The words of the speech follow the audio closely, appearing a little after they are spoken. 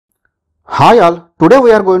Hi all, today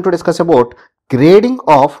we are going to discuss about grading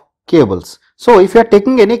of cables. So if you are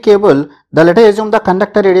taking any cable, let us assume the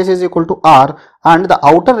conductor radius is equal to R and the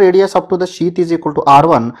outer radius up to the sheath is equal to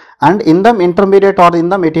R1, and in the intermediate or in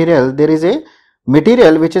the material there is a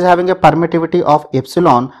material which is having a permittivity of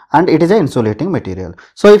epsilon and it is an insulating material.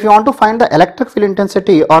 So if you want to find the electric field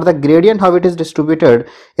intensity or the gradient how it is distributed,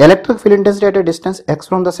 electric field intensity at a distance x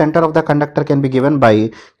from the center of the conductor can be given by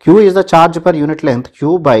Q is the charge per unit length,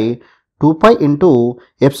 Q by 2 pi into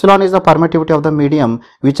epsilon is the permittivity of the medium,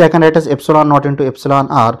 which I can write as epsilon naught into epsilon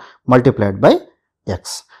r multiplied by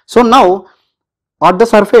x. So now at the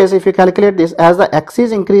surface, if you calculate this, as the x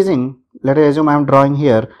is increasing, let us assume I am drawing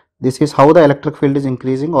here, this is how the electric field is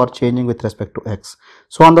increasing or changing with respect to x.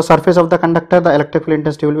 So on the surface of the conductor, the electric field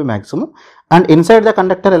intensity will be maximum, and inside the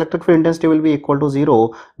conductor electric field intensity will be equal to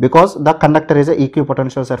 0 because the conductor is a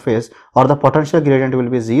equipotential surface, or the potential gradient will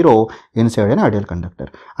be 0 inside an ideal conductor,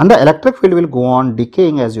 and the electric field will go on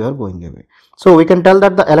decaying as you are going away. So we can tell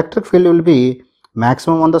that the electric field will be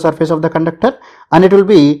maximum on the surface of the conductor and it will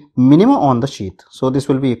be minimum on the sheath. So this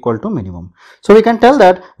will be equal to minimum. So we can tell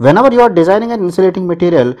that whenever you are designing an insulating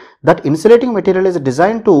material, that insulating material is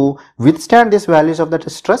designed to withstand these values of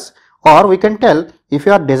that stress, or we can tell if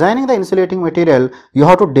you are designing the insulating material, you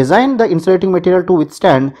have to design the insulating material to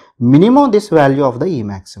withstand minimum this value of the E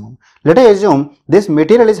maximum. Let us assume this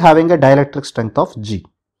material is having a dielectric strength of G.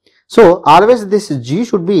 So always this G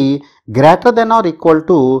should be greater than or equal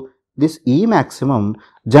to this E maximum.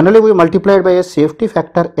 Generally we multiplied by a safety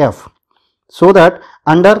factor F, so that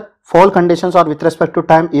under fall conditions or with respect to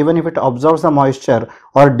time, even if it absorbs the moisture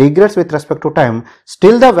or degrades with respect to time,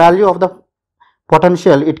 still the value of the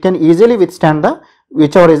potential, it can easily withstand the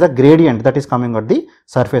whichever is the gradient that is coming at the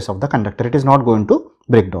surface of the conductor. It is not going to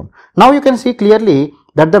break down. Now you can see clearly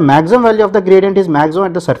that the maximum value of the gradient is maximum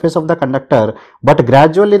at the surface of the conductor, but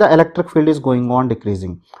gradually the electric field is going on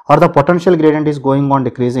decreasing, or the potential gradient is going on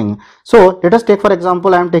decreasing. So let us take, for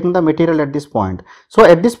example, I am taking the material at this point. So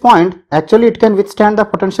at this point actually it can withstand the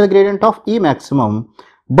potential gradient of E maximum,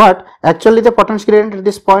 but actually the potential gradient at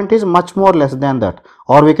this point is much more less than that,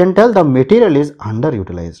 or we can tell the material is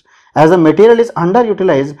underutilized. As the material is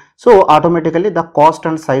underutilized, so automatically the cost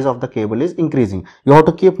and size of the cable is increasing. You have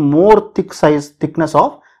to keep more thickness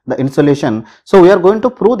of the insulation. So we are going to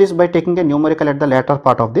prove this by taking a numerical at the later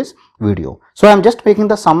part of this video. So I am just making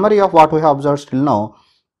the summary of what we have observed till now.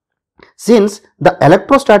 Since the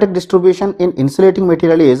electrostatic distribution in insulating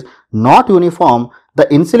material is not uniform,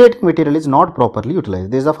 the insulating material is not properly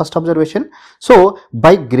utilized. This is the first observation. So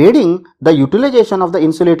by grading, the utilization of the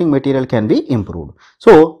insulating material can be improved.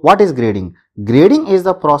 So what is grading? Grading is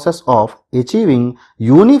the process of achieving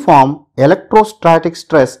uniform electrostatic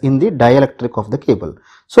stress in the dielectric of the cable.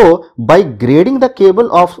 So by grading the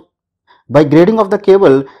cable of the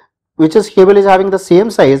cable, which is cable is having the same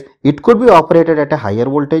size, it could be operated at a higher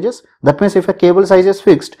voltages. That means if a cable size is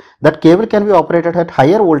fixed, that cable can be operated at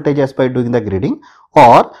higher voltages by doing the grading,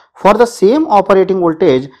 or for the same operating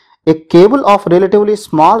voltage, a cable of relatively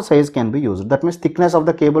small size can be used. That means thickness of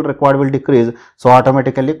the cable required will decrease, so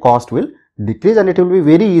automatically cost will decrease and it will be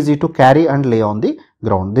very easy to carry and lay on the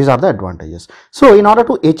ground. These are the advantages. So in order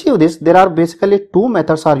to achieve this, there are basically two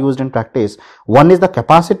methods are used in practice. One is the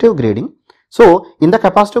capacitive grading. So in the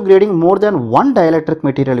capacitive grading, more than one dielectric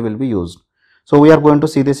material will be used. So we are going to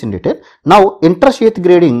see this in detail. Now intersheath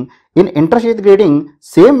grading, in intersheath grading,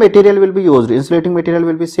 same material will be used, insulating material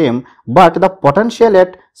will be same, but the potential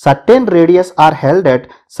at certain radius are held at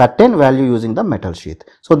certain value using the metal sheath.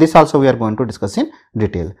 So this also we are going to discuss in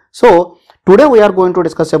detail. So today we are going to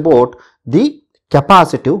discuss about the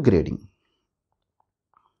capacitive grading.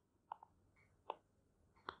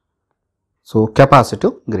 So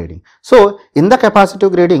capacitive grading. So in the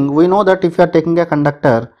capacitive grading, we know that if you are taking a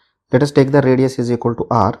conductor, let us take the radius is equal to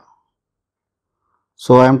R.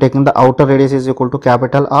 So I am taking the outer radius is equal to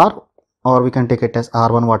capital R, or we can take it as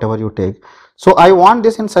R1, whatever you take. So I want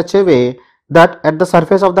this in such a way that at the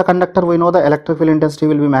surface of the conductor, we know the electric field intensity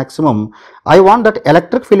will be maximum. I want that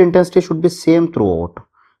electric field intensity should be same throughout,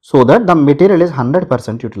 so that the material is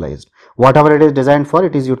 100% utilized. Whatever it is designed for,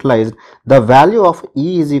 it is utilized. The value of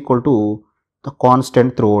E is equal to the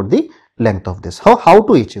constant throughout the length of this. How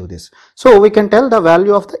to achieve this? So we can tell the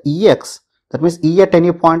value of the Ex, that means E at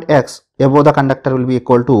any point x above the conductor will be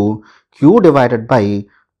equal to Q divided by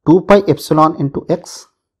 2 pi epsilon into x.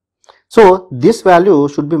 So this value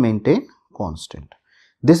should be maintained constant.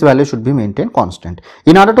 This value should be maintained constant.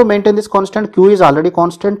 In order to maintain this constant, Q is already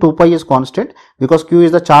constant, 2 pi is constant because Q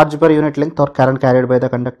is the charge per unit length or current carried by the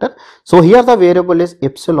conductor. So here the variable is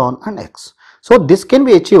epsilon and x. So this can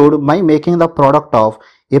be achieved by making the product of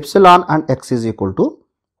epsilon and x is equal to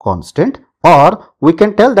constant, or we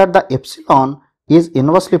can tell that the epsilon is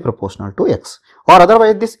inversely proportional to x, or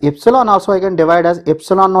otherwise this epsilon also I can divide as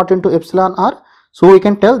epsilon naught into epsilon r. So we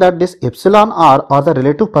can tell that this epsilon r, or the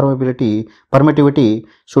relative permittivity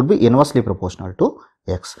should be inversely proportional to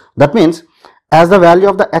x. That means as the value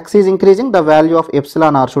of the x is increasing, the value of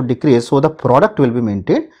epsilon r should decrease, so the product will be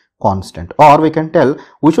maintained constant. Or we can tell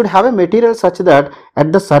we should have a material such that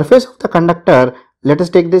at the surface of the conductor, let us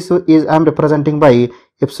take this is I am representing by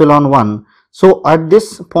epsilon 1. So at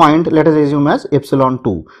this point let us assume as epsilon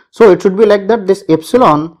 2. So it should be like that, this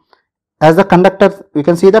epsilon as the conductor, we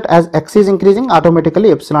can see that as x is increasing,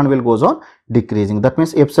 automatically epsilon will goes on decreasing. That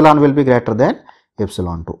means epsilon will be greater than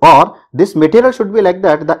epsilon 2, or this material should be like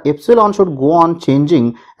that, the epsilon should go on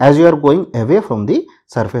changing as you are going away from the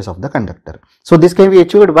surface of the conductor. So this can be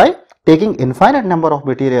achieved by taking infinite number of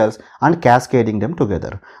materials and cascading them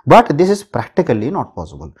together, but this is practically not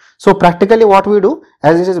possible. So practically what we do,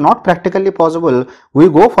 as this is not practically possible, we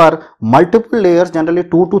go for multiple layers, generally 2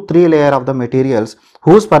 to 3 layer of the materials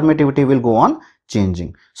whose permittivity will go on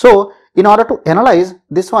changing. So in order to analyze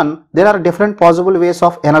this one, there are different possible ways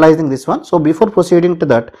of analyzing this one. So before proceeding to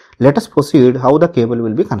that, let us proceed how the cable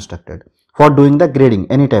will be constructed for doing the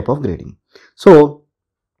grading, any type of grading. So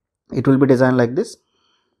it will be designed like this.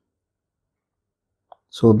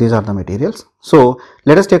 So these are the materials. So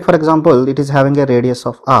let us take for example, it is having a radius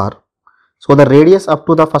of r. So the radius up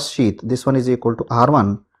to the first sheath, this one is equal to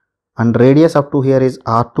r1, and radius up to here is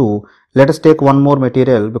r2. Let us take one more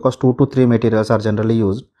material, because 2 to 3 materials are generally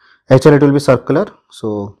used. Actually it will be circular,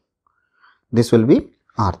 so this will be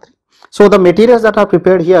r3. So the materials that are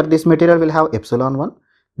prepared here, this material will have epsilon 1,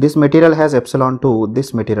 this material has epsilon 2,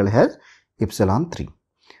 this material has epsilon 3.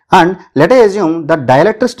 And let us assume the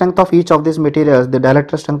dielectric strength of each of these materials, the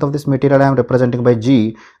dielectric strength of this material I am representing by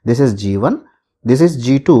G, this is G1, this is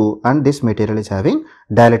G2, and this material is having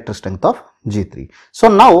dielectric strength of G3. So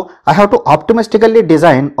now I have to optimistically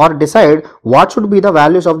design or decide what should be the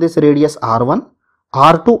values of this radius R1,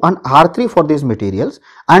 R2 and R3 for these materials,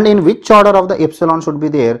 and in which order of the epsilon should be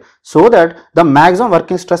there, so that the maximum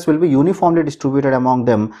working stress will be uniformly distributed among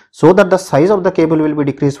them, so that the size of the cable will be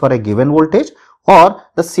decreased for a given voltage, or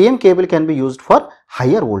the same cable can be used for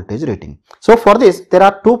higher voltage rating. So for this there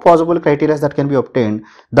are two possible criteria that can be obtained.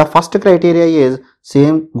 The first criteria is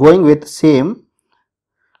going with same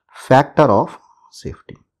factor of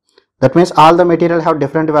safety. That means all the material have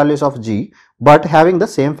different values of G but having the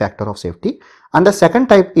same factor of safety. And the second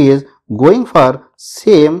type is going for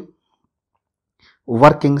same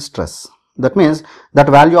working stress. That means that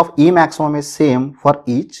value of E maximum is same for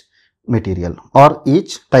each material or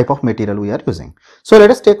each type of material we are using. So let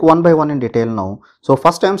us take one by one in detail now. So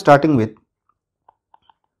first I am starting with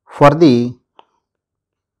for the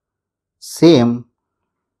same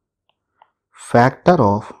factor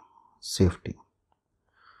of safety.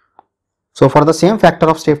 So for the same factor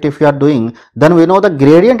of safety if you are doing, then we know the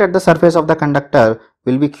gradient at the surface of the conductor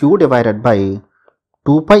will be Q divided by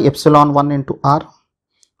 2 pi epsilon 1 into R,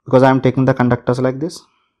 because I am taking the conductors like this.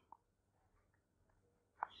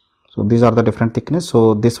 So these are the different thickness.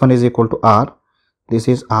 So this one is equal to R, this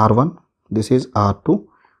is R1, this is R2,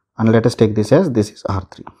 and let us take this as this is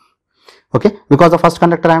R3. Okay, because the first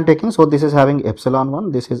conductor I am taking, so this is having epsilon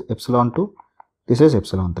 1, this is epsilon 2, this is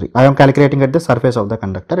epsilon 3. I am calculating at the surface of the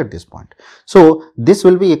conductor at this point. So this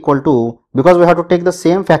will be equal to, because we have to take the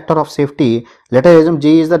same factor of safety, let us assume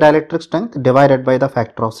G is the dielectric strength divided by the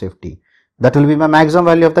factor of safety. That will be my maximum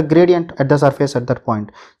value of the gradient at the surface at that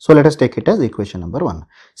point. So let us take it as equation number 1.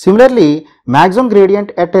 Similarly, maximum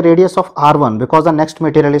gradient at a radius of R1, because the next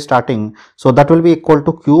material is starting, so that will be equal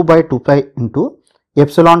to Q by 2 pi into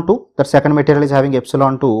epsilon 2, that second material is having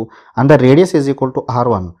epsilon 2, and the radius is equal to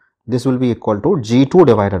R1. This will be equal to G2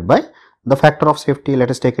 divided by the factor of safety.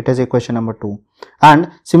 Let us take it as equation number 2.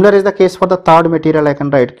 And similar is the case for the third material. I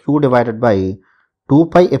can write Q divided by 2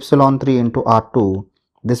 pi epsilon 3 into R2.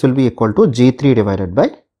 This will be equal to G3 divided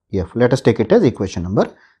by F. Let us take it as equation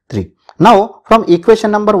number 3. Now from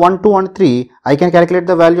equation number 1, 2 and 3, I can calculate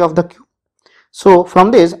the value of the Q. So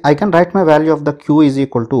from this I can write my value of the Q is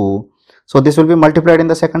equal to, so this will be multiplied in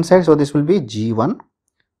the second side, so this will be G1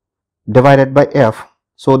 divided by F.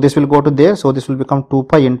 So this will go to there, so this will become 2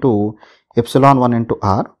 pi into epsilon 1 into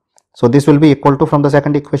R. So this will be equal to, from the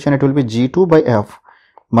second equation it will be G2 by F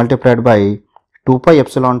multiplied by 2 pi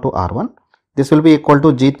epsilon to R1. This will be equal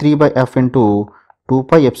to G3 by F into 2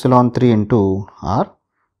 pi epsilon 3 into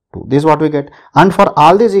R2. This is what we get. And for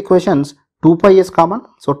all these equations 2 pi is common,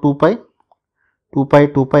 so 2 pi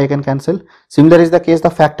I can cancel. Similar is the case the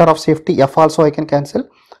factor of safety F also I can cancel.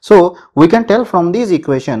 So we can tell from these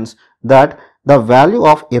equations that the value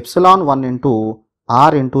of epsilon 1 into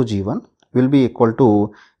R into G1 will be equal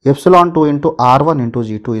to epsilon 2 into R1 into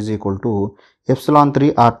G2 is equal to epsilon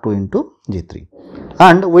 3 R2 into G3.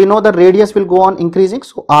 And we know the radius will go on increasing,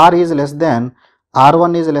 so R is less than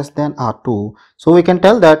R1 is less than R2. So we can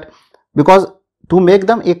tell that because to make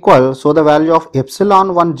them equal, so the value of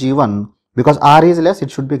epsilon 1 G1, because R is less,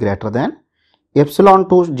 it should be greater than epsilon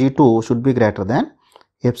 2 G2 should be greater than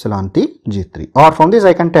epsilon T G3. Or from this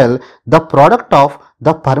I can tell the product of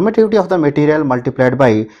the permittivity of the material multiplied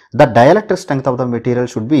by the dielectric strength of the material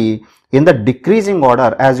should be in the decreasing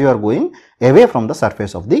order as you are going away from the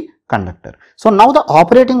surface of the conductor. So now the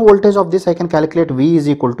operating voltage of this I can calculate V is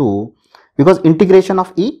equal to, because integration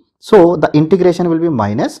of E, so the integration will be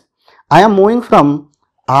minus, I am moving from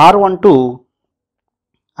R1 to,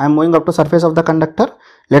 I am moving up to surface of the conductor,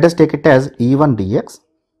 let us take it as E1 dx.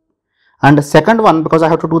 And the second one, because I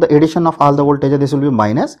have to do the addition of all the voltages, this will be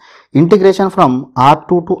minus integration from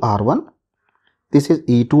R2 to R1, this is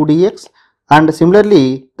E2 dx. And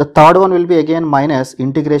similarly the third one will be again minus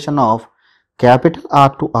integration of capital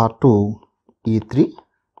R to R2 E3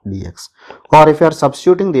 dx. Or if you are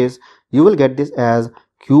substituting this, you will get this as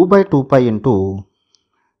Q by 2 pi into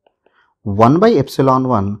 1 by epsilon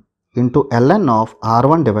 1 into ln of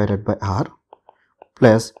R1 divided by R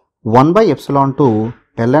plus 1 by epsilon 2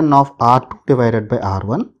 ln of R2 divided by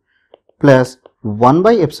R1 plus 1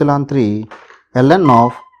 by epsilon 3 ln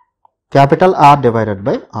of capital R divided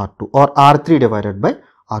by R2 or R3 divided by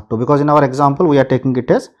R2, because in our example we are taking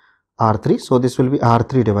it as R3. So this will be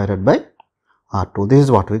R3 divided by R2. This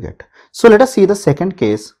is what we get. So let us see the second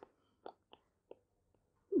case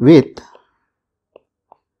with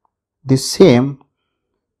the same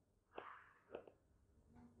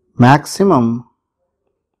maximum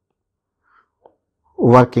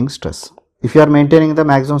working stress. If you are maintaining the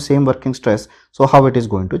maximum same working stress, so how it is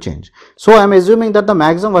going to change? So I am assuming that the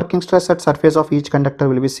maximum working stress at surface of each conductor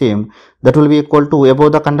will be same, that will be equal to,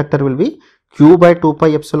 above the conductor will be Q by 2 pi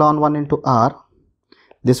epsilon 1 into R,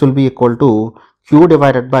 this will be equal to Q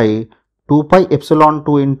divided by 2 pi epsilon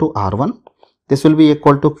 2 into R1, this will be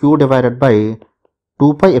equal to Q divided by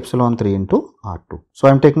 2 pi epsilon 3 into R2. So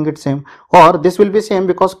I am taking it same, or this will be same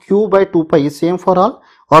because Q by 2 pi is same for all,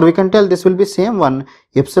 or we can tell this will be same one,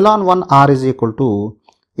 epsilon 1 R is equal to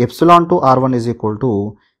epsilon 2 R1 is equal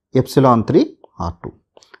to epsilon 3 R2.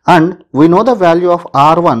 And we know the value of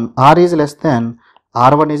R1, R is less than,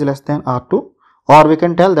 R1 is less than R2, or we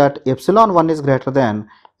can tell that epsilon 1 is greater than,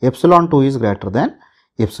 epsilon 2 is greater than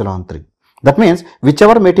epsilon 3. That means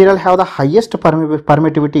whichever material have the highest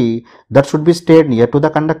permittivity, that should be stayed near to the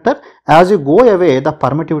conductor. As you go away, the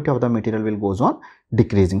permittivity of the material will goes on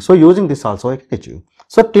decreasing. So using this also I can achieve.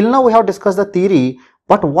 So till now we have discussed the theory,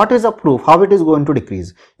 but what is the proof, how it is going to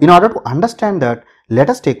decrease? In order to understand that, let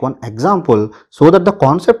us take one example so that the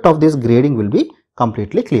concept of this grading will be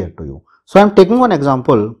completely clear to you. So I am taking one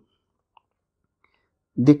example,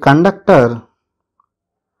 the conductor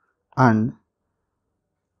and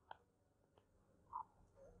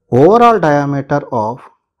overall diameter of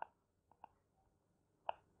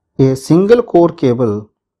a single core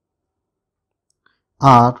cable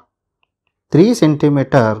are 3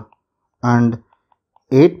 centimeter and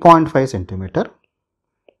 8.5 centimeter.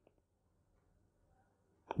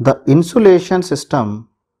 The insulation system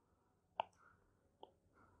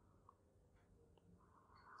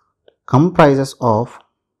comprises of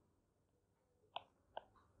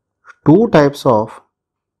two types of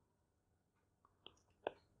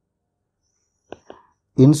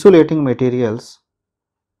insulating materials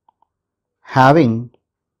having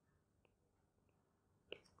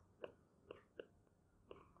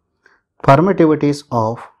permittivities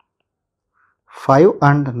of 5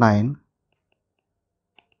 and 9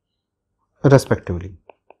 respectively.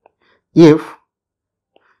 If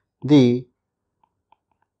the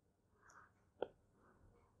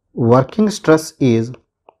working stress is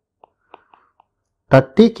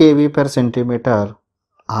 30 kV per centimeter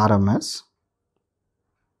RMS,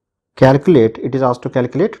 calculate, it is asked to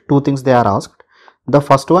calculate two things they are asked. The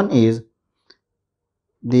first one is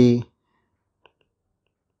the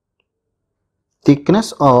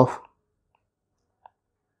thickness of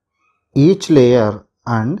each layer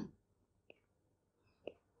and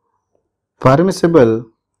permissible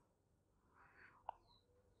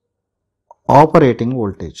operating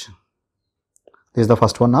voltage. This is the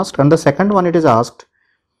first one asked, and the second one it is asked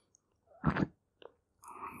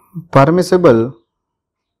permissible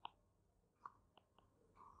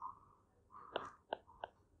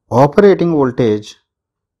operating voltage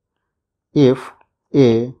if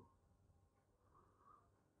a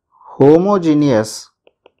homogeneous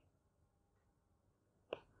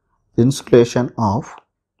insulation of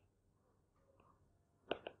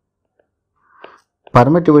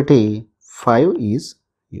permittivity 5 is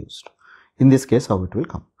used. In this case, how it will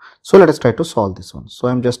come? So let us try to solve this one. So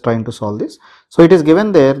I am just trying to solve this. So it is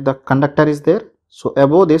given there, the conductor is there. So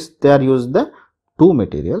above this, they are used the two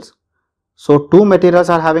materials. So two materials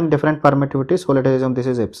are having different permittivity. So let us assume this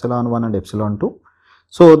is epsilon 1 and epsilon 2.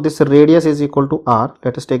 So this radius is equal to r.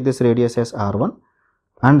 Let us take this radius as r1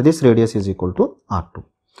 and this radius is equal to r2.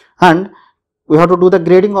 And we have to do the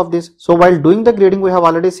grading of this. So while doing the grading, we have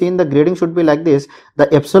already seen the grading should be like this.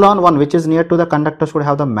 The epsilon 1 which is near to the conductor should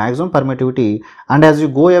have the maximum permittivity, and as you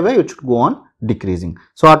go away it should go on decreasing.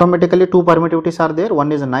 So automatically two permittivities are there,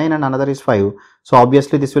 one is 9 and another is 5. So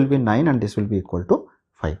obviously this will be 9 and this will be equal to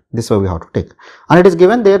 5. This way we have to take. And it is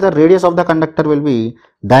given there the radius of the conductor will be,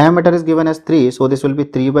 diameter is given as 3. So this will be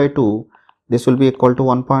 3 by 2. This will be equal to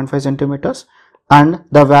 1.5 centimeters. And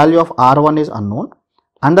the value of r1 is unknown.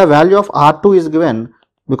 And the value of r2 is given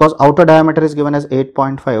because outer diameter is given as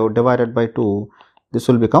 8.5 divided by 2. This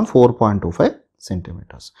will become 4.25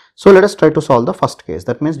 centimeters. So let us try to solve the first case.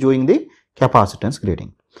 That means doing the capacitance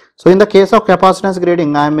grading. So in the case of capacitance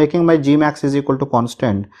grading, I am making my G max is equal to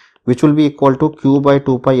constant, which will be equal to q by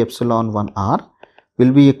 2 pi epsilon 1 r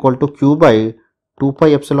will be equal to q by 2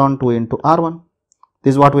 pi epsilon 2 into r1.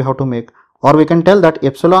 This is what we have to make. Or we can tell that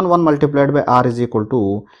epsilon 1 multiplied by r is equal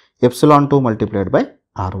to epsilon 2 multiplied by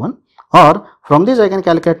r1, or from this I can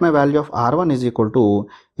calculate my value of r1 is equal to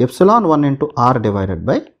epsilon 1 into r divided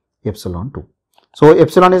by epsilon 2. So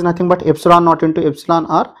epsilon is nothing but epsilon naught into epsilon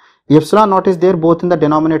r. Epsilon naught is there both in the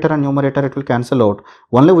denominator and numerator, it will cancel out.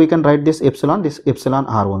 Only we can write this epsilon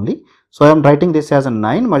r only. So I am writing this as a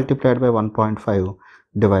 9 multiplied by 1.5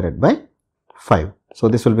 divided by 5. So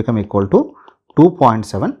this will become equal to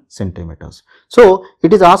 2.7 centimeters. So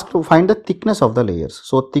it is asked to find the thickness of the layers.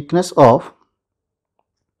 So thickness of,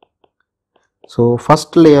 so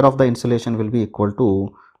first layer of the insulation will be equal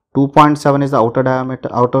to 2.7 is the outer diameter,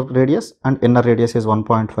 outer radius, and inner radius is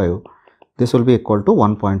 1.5. This will be equal to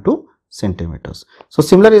 1.2 centimeters. So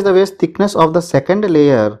similar is the way thickness of the second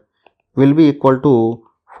layer will be equal to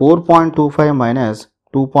 4.25 minus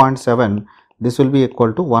 2.7. This will be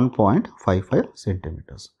equal to 1.55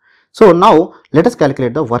 centimeters. So now let us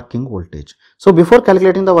calculate the working voltage. So before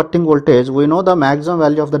calculating the working voltage, we know the maximum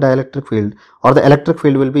value of the dielectric field or the electric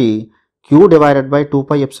field will be q divided by 2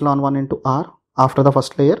 pi epsilon 1 into r after the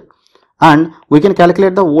first layer, and we can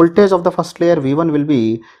calculate the voltage of the first layer. V1 will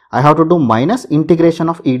be, I have to do minus integration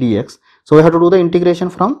of E dx. So we have to do the integration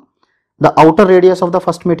from the outer radius of the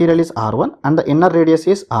first material is r1 and the inner radius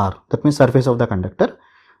is r, that means surface of the conductor.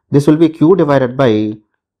 This will be q divided by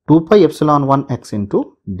 2 pi epsilon 1 x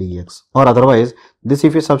into dx, or otherwise this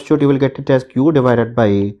if you substitute you will get it as q divided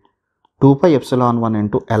by 2 pi epsilon 1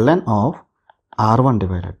 into ln of r1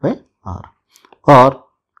 divided by r, or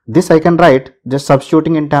this I can write just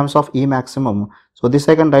substituting in terms of E maximum. So this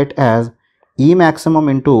I can write as E maximum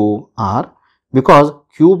into R, because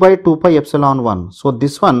q by 2 pi epsilon 1. So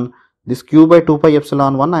this one, this q by 2 pi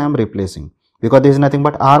epsilon 1 I am replacing, because this is nothing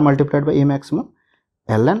but R multiplied by E maximum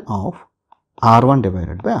ln of R1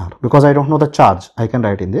 divided by R. Because I don't know the charge, I can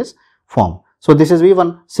write in this form. So this is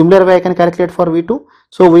V1. Similar way I can calculate for V2.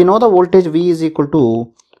 So we know the voltage V is equal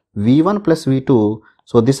to V1 plus V2.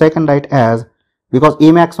 So this I can write as, because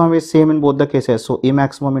E maximum is same in both the cases, so E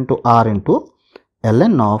maximum into R into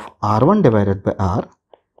ln of R1 divided by R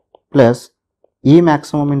plus E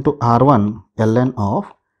maximum into R1 ln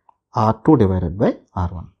of R2 divided by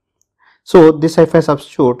R1. So this if I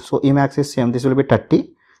substitute, so E max is same, this will be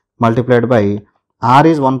 30 multiplied by R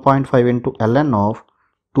is 1.5 into ln of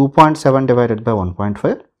 2.7 divided by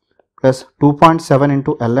 1.5 plus 2.7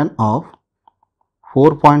 into ln of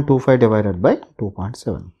 4.25 divided by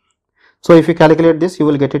 2.7. So if you calculate this, you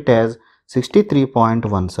will get it as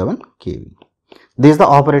 63.17 kV. This is the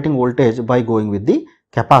operating voltage by going with the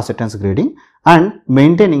capacitance grading and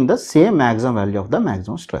maintaining the same maximum value of the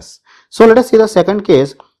maximum stress. So let us see the second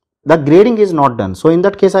case. The grading is not done. So in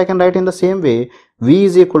that case, I can write in the same way, V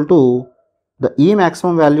is equal to the E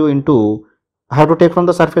maximum value into, I have to take from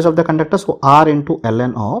the surface of the conductor, so R into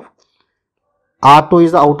ln of R2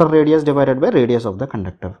 is the outer radius divided by radius of the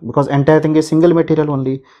conductor, because entire thing is single material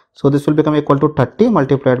only. So this will become equal to 30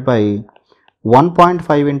 multiplied by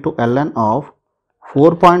 1.5 into ln of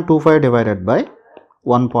 4.25 divided by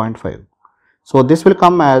 1.5. So this will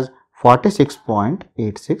come as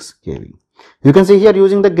 46.86 kV. You can see here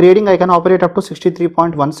using the grading I can operate up to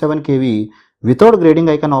 63.17 kV. Without grading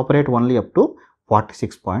I can operate only up to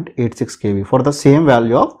 46.86 kV for the same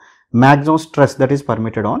value of maximum stress that is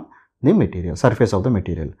permitted on the material, surface of the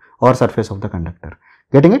material or surface of the conductor.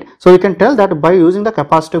 Getting it? So you can tell that by using the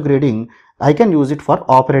capacitive grading, I can use it for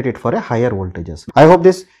operate it for a higher voltages. I hope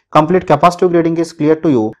this complete capacitive grading is clear to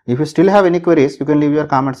you. If you still have any queries, you can leave your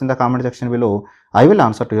comments in the comment section below. I will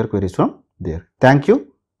answer to your queries from there. Thank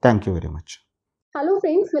you. Thank you very much. Hello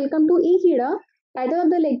friends, welcome to eHeera. Title of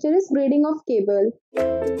the lecture is Grading of Cable.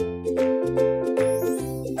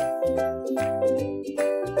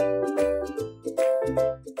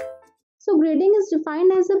 So grading is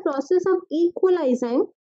defined as the process of equalizing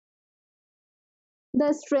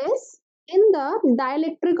the stress in the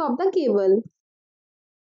dielectric of the cable.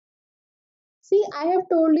 See, I have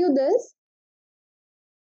told you this,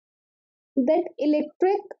 that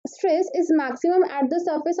electric stress is maximum at the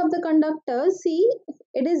surface of the conductor. See,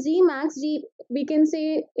 it is G max, G, we can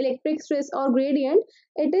say electric stress or gradient.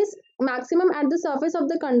 It is maximum at the surface of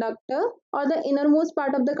the conductor or the innermost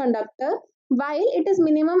part of the conductor, while it is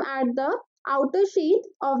minimum at the outer sheath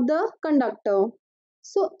of the conductor.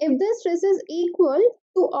 So if the stress is equal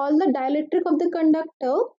to all the dielectric of the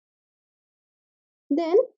conductor,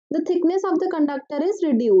 then the thickness of the conductor is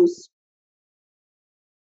reduced.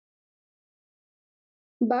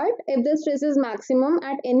 But if the stress is maximum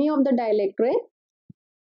at any of the dielectric,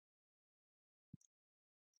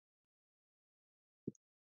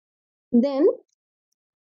 then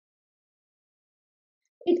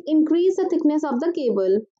it increases the thickness of the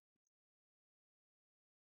cable.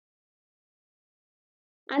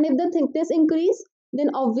 And if the thickness increase, then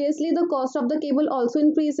obviously the cost of the cable also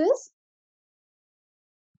increases.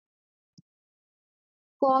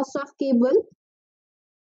 Cost of cable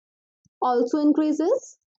also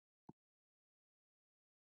increases.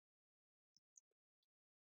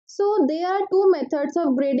 So there are two methods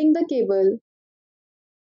of grading the cable.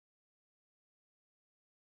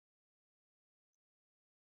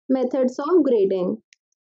 Methods of grading.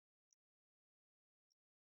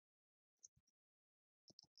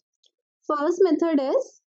 First method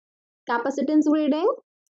is capacitance grading,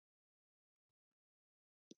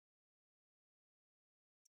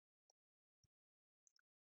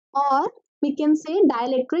 or we can say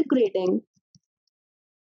dielectric grading.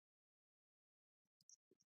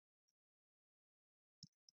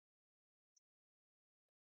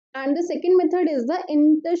 And the second method is the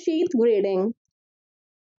intersheath grading.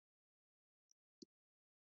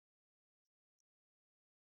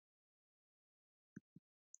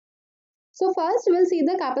 So first we'll see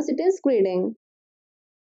the capacitance grading.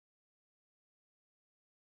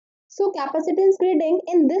 So capacitance grading,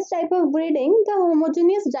 in this type of grading, the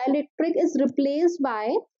homogeneous dielectric is replaced by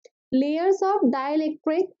layers of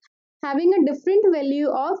dielectric having a different value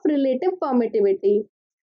of relative permittivity.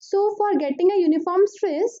 So for getting a uniform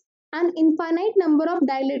stress, an infinite number of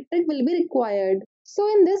dielectric will be required.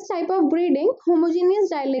 So in this type of grading, homogeneous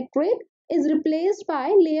dielectric is replaced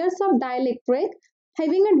by layers of dielectric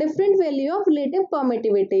having a different value of relative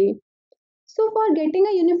permittivity. So for getting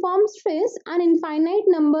a uniform stress, an infinite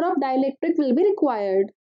number of dielectric will be required.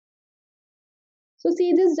 So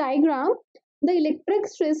see this diagram. The electric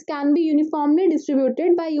stress can be uniformly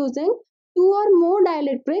distributed by using two or more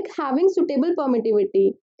dielectric having suitable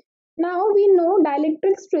permittivity. Now we know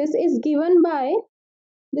dielectric stress is given by,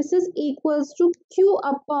 this is equals to Q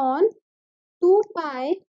upon 2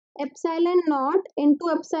 pi epsilon naught into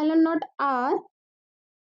epsilon naught R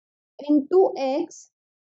into X.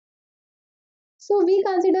 So we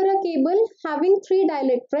consider a cable having three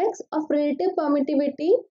dielectrics of relative permittivity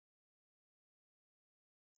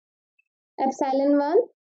epsilon 1,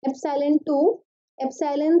 epsilon 2,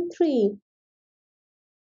 epsilon 3,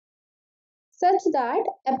 such that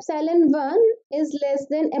epsilon 1 is less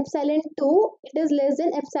than epsilon 2, it is less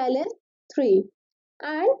than epsilon 3,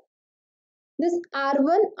 and this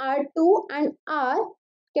R1, R2 and R,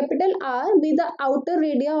 capital R, be the outer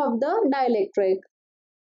radii of the dielectric.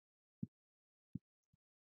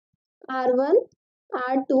 R1,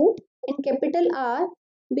 R2 and capital R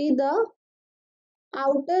be the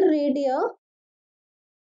outer radii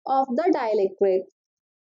of the dielectric.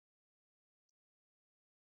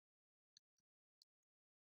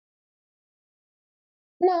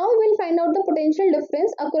 Now we'll find out the potential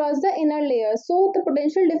difference across the inner layer. So the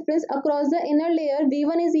potential difference across the inner layer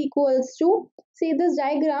V1 is equals to, see this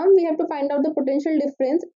diagram, we have to find out the potential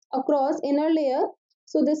difference across inner layer.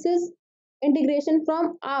 So this is integration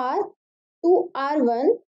from R to R1.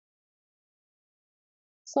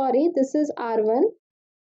 Sorry, this is R1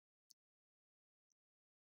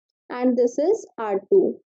 and this is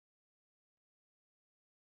R2.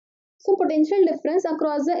 So potential difference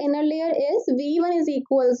across the inner layer is V1 is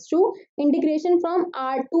equals to integration from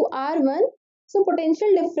R to R1. So potential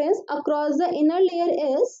difference across the inner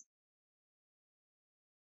layer is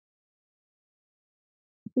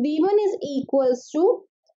V1 is equals to,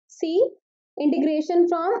 see, integration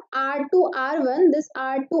from R to R1, this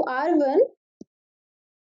R to R1,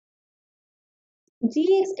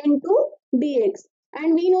 Gx into dx,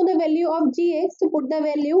 and we know the value of Gx, so put the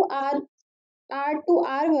value R to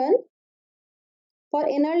R1 for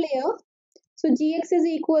inner layer. So Gx is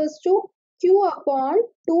equals to Q upon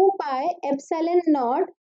 2 pi epsilon naught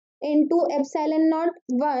into epsilon naught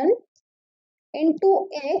 1 into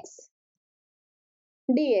x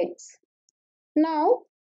dx. Now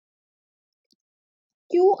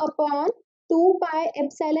Q upon 2 pi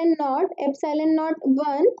epsilon naught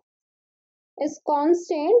 1 is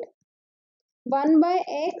constant 1 by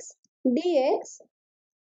x dx.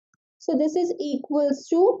 So this is equals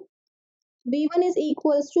to, V1 is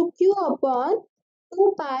equals to Q upon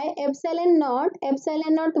 2 pi epsilon naught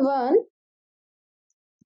 1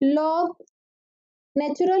 log,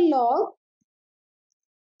 natural log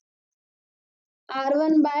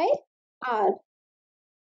R1 by R.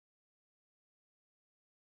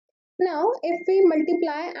 Now if we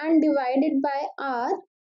multiply and divide it by R,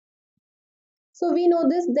 so we know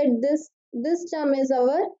that this term is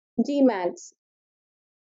our G max.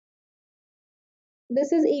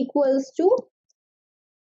 This is equals to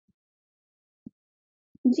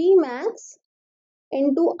G max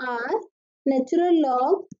into R natural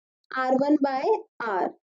log R1 by R.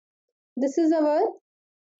 This is our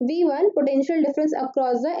V1 potential difference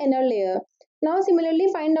across the inner layer. Now similarly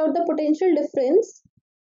find out the potential difference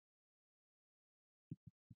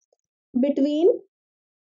between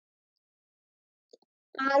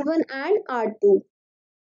R1 and R2.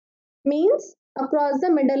 Means across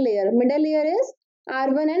the middle layer. Middle layer is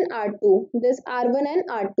R1 and R2. This R1 and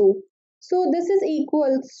R2. So this is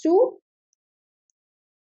equals to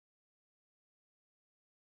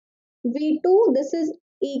V2. This is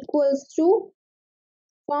equals to,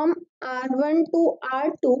 from R1 to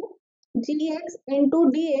R2, Gx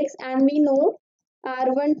into dx, and we know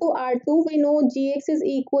R1 to R2, we know Gx is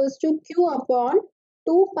equals to Q upon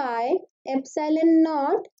 2 pi epsilon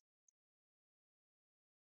naught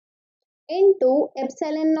into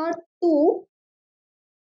epsilon naught 2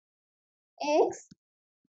 x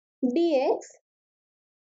dx.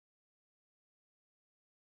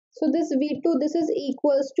 So this V2, this is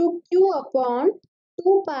equals to Q upon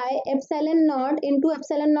 2 pi epsilon naught into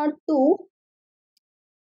epsilon naught 2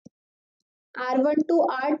 R1 to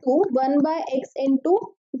R2 1 by x into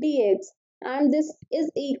dx, and this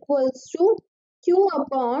is equals to Q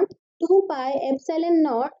upon 2 pi epsilon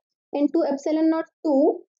naught into epsilon naught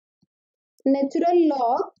 2 natural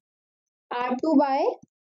log R2 by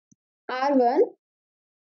R1.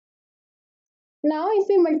 Now if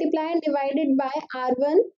we multiply and divide it by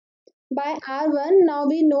R1 by R1, now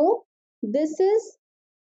we know this is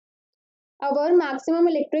our maximum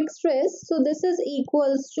electric stress. So this is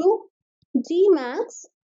equals to G max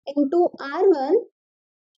into R1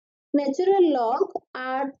 natural log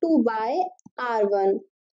R2 by R1.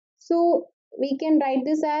 So we can write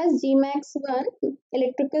this as G max 1,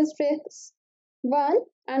 electrical stress 1,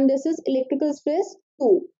 and this is electrical stress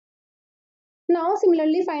 2. Now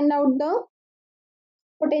similarly find out the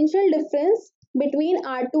potential difference between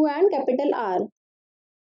R2 and capital R.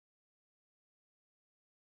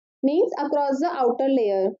 Means across the outer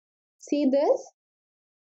layer. See this?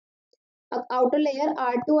 Outer layer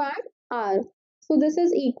R2 and R. So this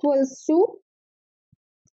is equals to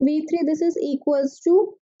V3, this is equals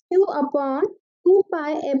to Q upon 2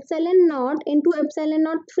 pi epsilon naught into epsilon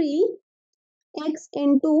naught 3 x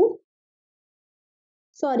into,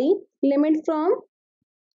 sorry, limit from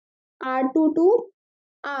R2 to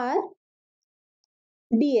R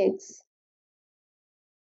dx.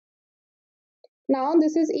 Now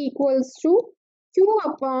this is equals to Q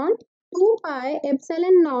upon 2 pi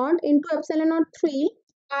epsilon naught into epsilon naught 3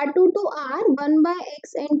 R2 to R 1 by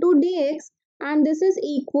x into dx, and this is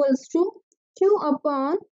equals to Q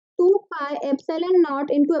upon 2 pi epsilon naught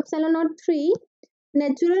into epsilon naught 3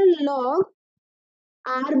 natural log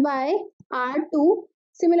R by R2.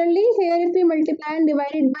 Similarly here if we multiply and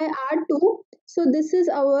divide it by R2, so this is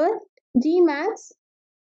our G max,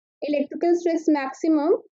 electrical stress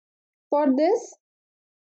maximum for this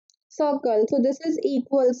circle. So this is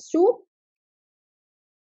equals to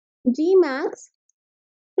G max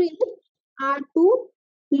 3 R2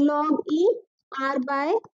 log E R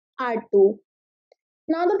by R2.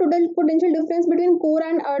 Now the total potential difference between core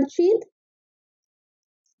and earth sheath.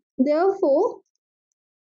 Therefore,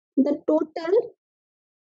 the total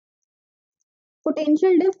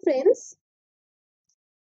potential difference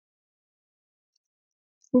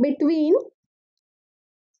between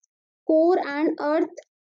core and earth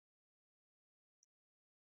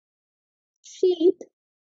sheath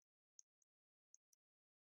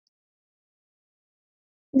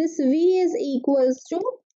this V is equals to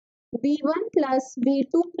V1 plus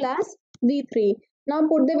V2 plus V3. Now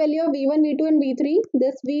put the value of V1, V2 and V3.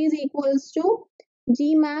 This V is equals to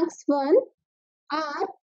G max 1 R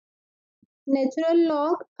natural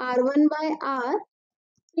log R1 by R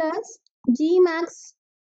plus G max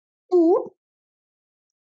 2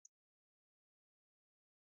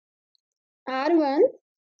 R1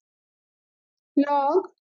 log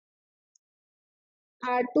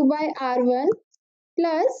R2 by R1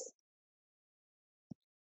 plus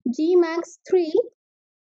G max 3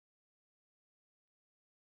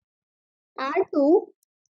 R2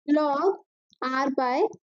 log R by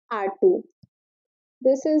R2.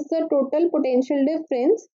 This is the total potential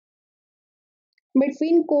difference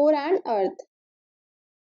between core and earth.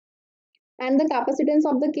 And the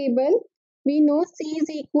capacitance of the cable, we know C is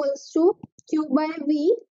equals to Q by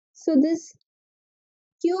V. So this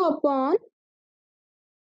Q upon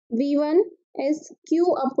V1 is Q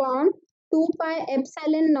upon 2 pi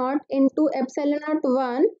epsilon naught into epsilon naught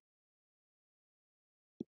 1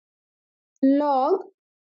 log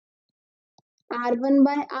R1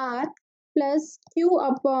 by R plus Q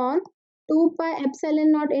upon 2 pi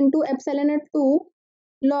epsilon naught into epsilon naught 2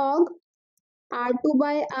 log R2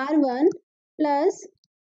 by R1 plus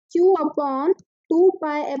Q upon 2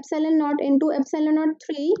 pi epsilon naught into epsilon naught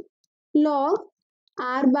 3 log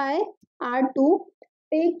R by R2.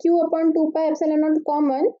 Take Q upon 2 pi epsilon naught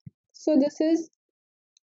common. So this is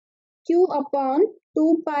Q upon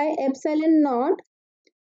 2 pi epsilon naught.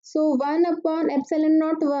 So 1 upon epsilon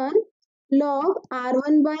naught 1 log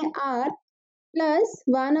R1 by R plus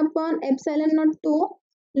 1 upon epsilon naught 2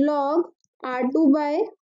 log R2 by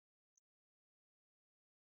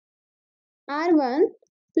R1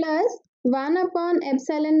 plus 1 upon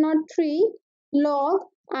epsilon naught 3 log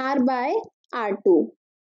R by R2.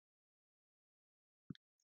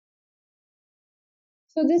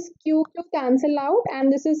 So this Q cancel out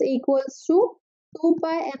and this is equals to 2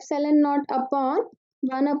 pi epsilon naught upon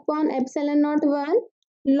 1 upon epsilon naught 1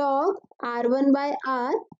 log R1 by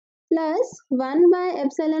R plus 1 by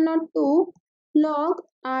epsilon naught 2 log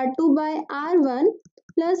R2 by R1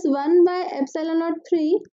 plus 1 by epsilon naught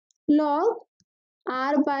 3 log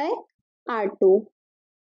R by R2.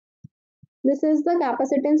 This is the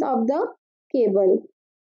capacitance of the cable.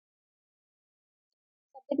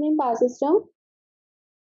 Subject name power system.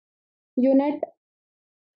 Unit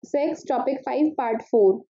 6, topic 5, part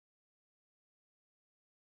 4.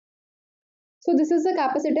 So this is the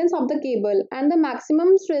capacitance of the cable and the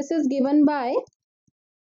maximum stress is given by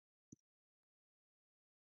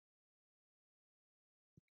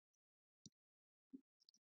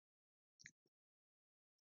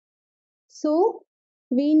so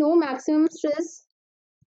we know maximum stress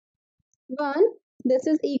 1, this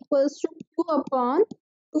is equals to Q upon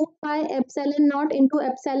 2 pi epsilon naught into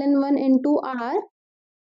epsilon 1 into R.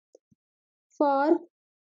 For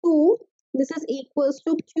 2, this is equals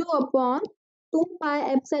to Q upon 2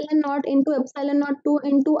 pi epsilon naught into epsilon naught 2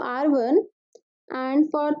 into R1. And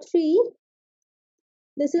for 3,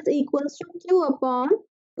 this is equals to Q upon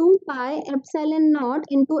 2 pi epsilon naught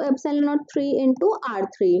into epsilon naught 3 into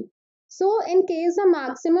R3. So in case the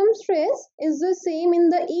maximum stress is the same in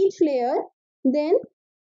the each layer, then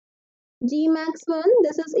G max 1,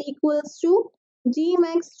 this is equals to G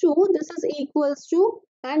max 2, this is equals to,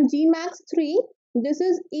 and G max 3, this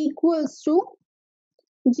is equals to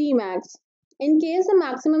G max. In case the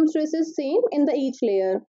maximum stress is same in the each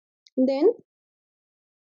layer, then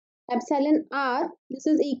epsilon R, this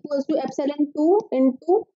is equals to epsilon 2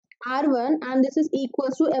 into R1 and this is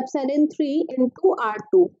equals to epsilon 3 into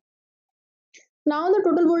R2. Now the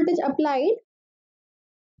total voltage applied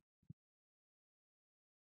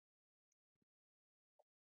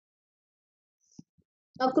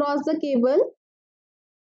across the cable,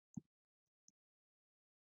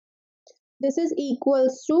 this is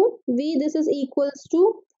equals to V, this is equals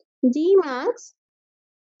to G max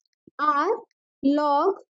R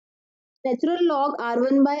log natural log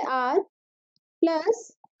R1 by R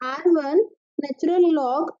plus R1 natural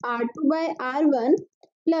log R2 by R1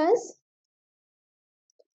 plus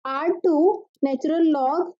R2 natural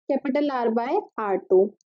log capital R by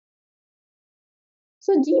R2.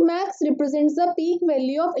 So G max represents the peak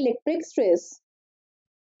value of electric stress.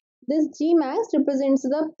 This G max represents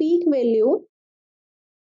the peak value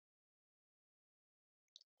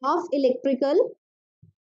of electrical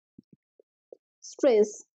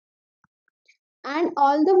stress. And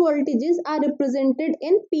all the voltages are represented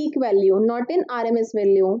in peak value, not in RMS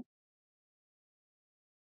value.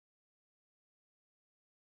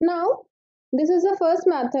 Now, this is the first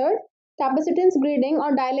method, capacitance grading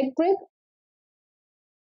or dielectric.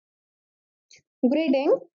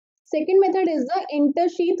 grading. Second method is the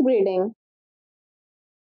intersheath grading.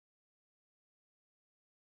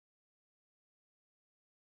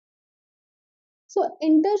 So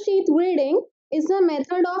intersheath grading is a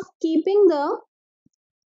method of keeping the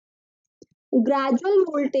gradual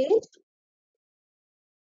voltage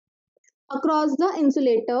across the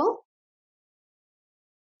insulator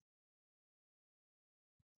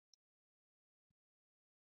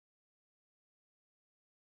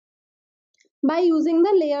by using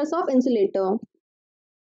the layers of insulator.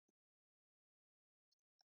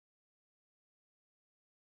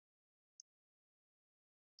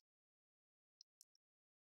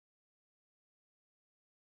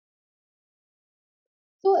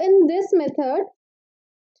 So in this method,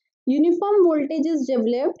 uniform voltage is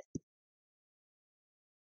developed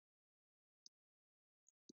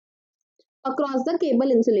across the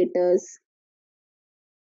cable insulators.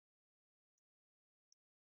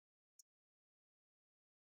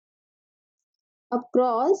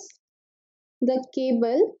 Across the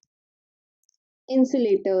cable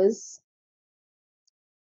insulators.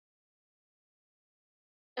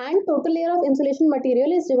 And total layer of insulation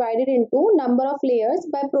material is divided into number of layers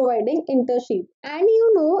by providing intersheath. And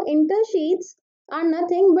you know, intersheaths are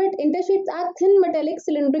nothing but intersheaths are thin metallic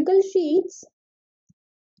cylindrical sheets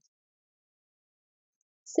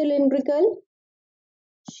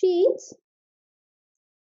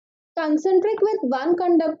concentric with one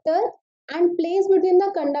conductor and placed between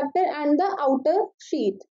the conductor and the outer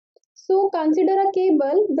sheath. So consider a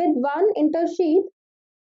cable with one intersheath.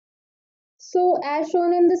 So as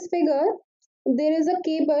shown in this figure, there is a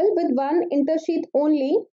cable with one intersheath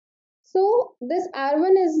only. So this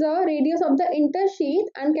R1 is the radius of the intersheath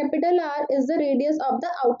and capital R is the radius of the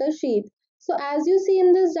outer sheath. So as you see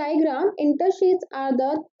in this diagram, intersheaths are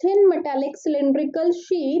the thin metallic cylindrical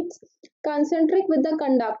sheets concentric with the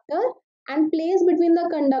conductor and placed between the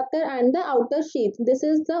conductor and the outer sheath. This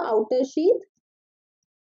is the outer sheath.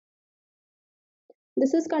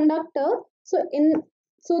 This is conductor.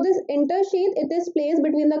 So this intersheath, it is placed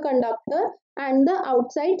between the conductor and the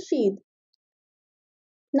outside sheath.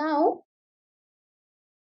 Now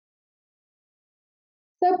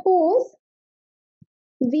suppose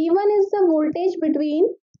V1 is the voltage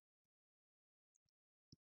between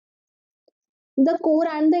the core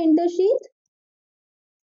and the intersheath,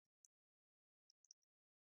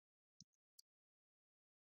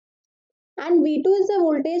 and V2 is the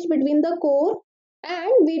voltage between the core,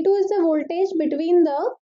 and V2 is the voltage between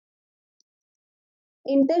the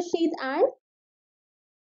intersheath and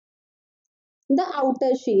the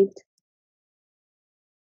outer sheath.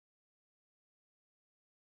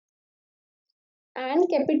 And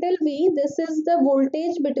capital V, this is the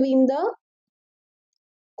voltage between the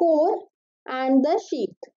core and the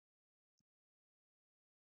sheath.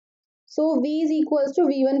 So V is equals to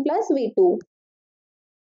V1 plus V2.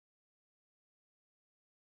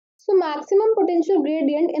 So maximum potential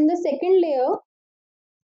gradient in the second layer,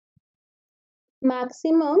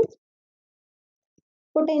 maximum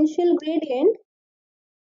potential gradient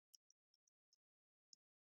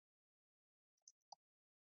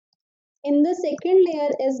in the second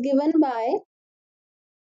layer is given by,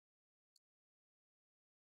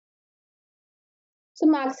 so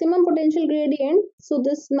maximum potential gradient, so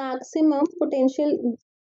this maximum potential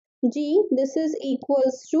G, this is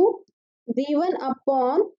equals to V1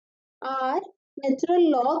 upon R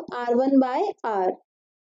natural log R1 by R.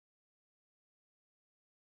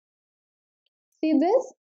 See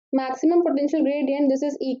this maximum potential gradient, this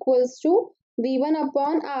is equals to V1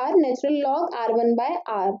 upon R natural log R1 by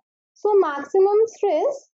R. So maximum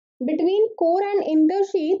stress between core and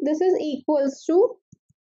intersheath, this is equals to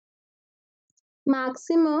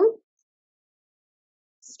maximum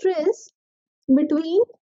stress between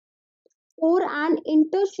core and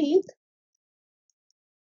intersheath,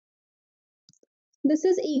 this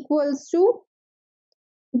is equals to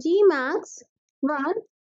G max 1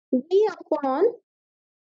 V upon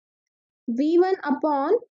V1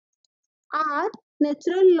 upon R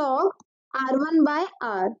natural log R1 by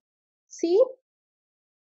R. See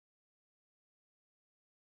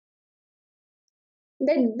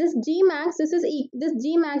that this G max, this is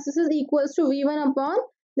equals to V1 upon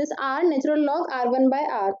this R natural log R1 by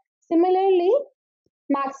R. Similarly,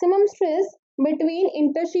 maximum stress between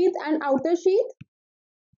intersheath and outer sheath,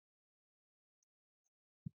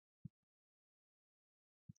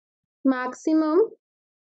 maximum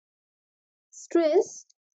stress,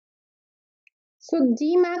 so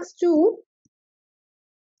G max 2,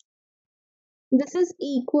 this is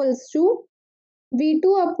equals to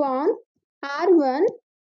V2 upon R1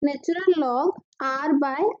 natural log R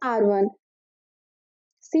by R1.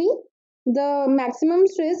 See, the maximum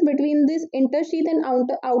stress between this intersheath and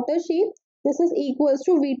outer sheath, this is equals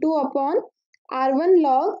to V2 upon R1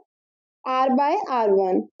 log R by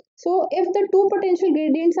R1. So if the two potential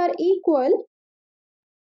gradients are equal,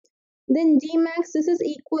 then G max this is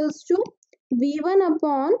equals to V1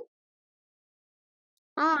 upon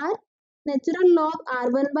R natural log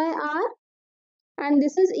R1 by R, and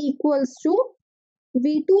this is equals to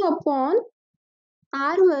V2 upon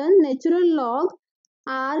R1 natural log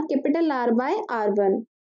R capital R by R1.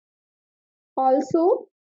 Also,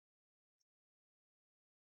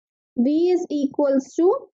 V is equals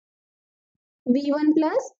to V1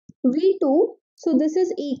 plus V2. So this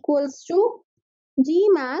is equals to G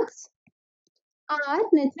max R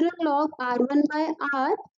natural log R1 by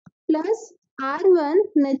R plus R1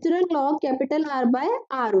 natural log capital R by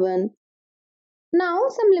R1. Now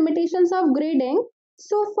some limitations of grading.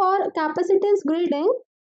 So for capacitance grading,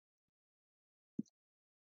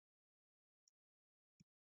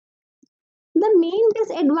 the main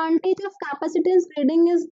disadvantage of capacitance grading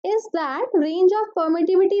is that range of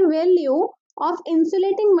permittivity value of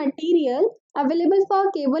insulating material available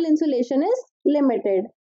for cable insulation is limited.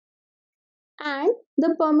 And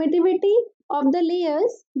the permittivity of the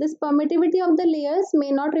layers, this permittivity of the layers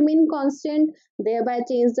may not remain constant, thereby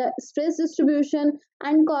change the stress distribution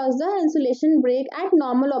and cause the insulation break at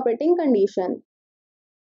normal operating condition.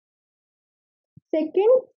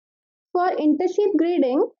 Second, for intersheath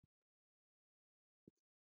grading,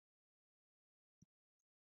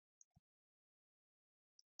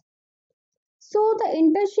 so the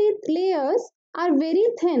intersheath layers are very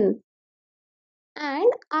thin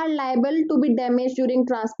and are liable to be damaged during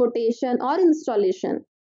transportation or installation.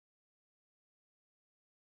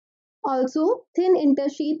 Also, thin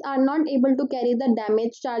intersheath are not able to carry the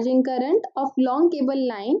damage charging current of long cable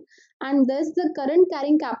line, and thus the current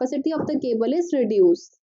carrying capacity of the cable is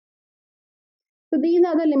reduced. So these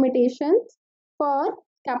are the limitations for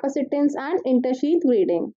capacitance and intersheath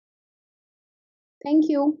grading. Thank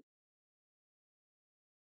you.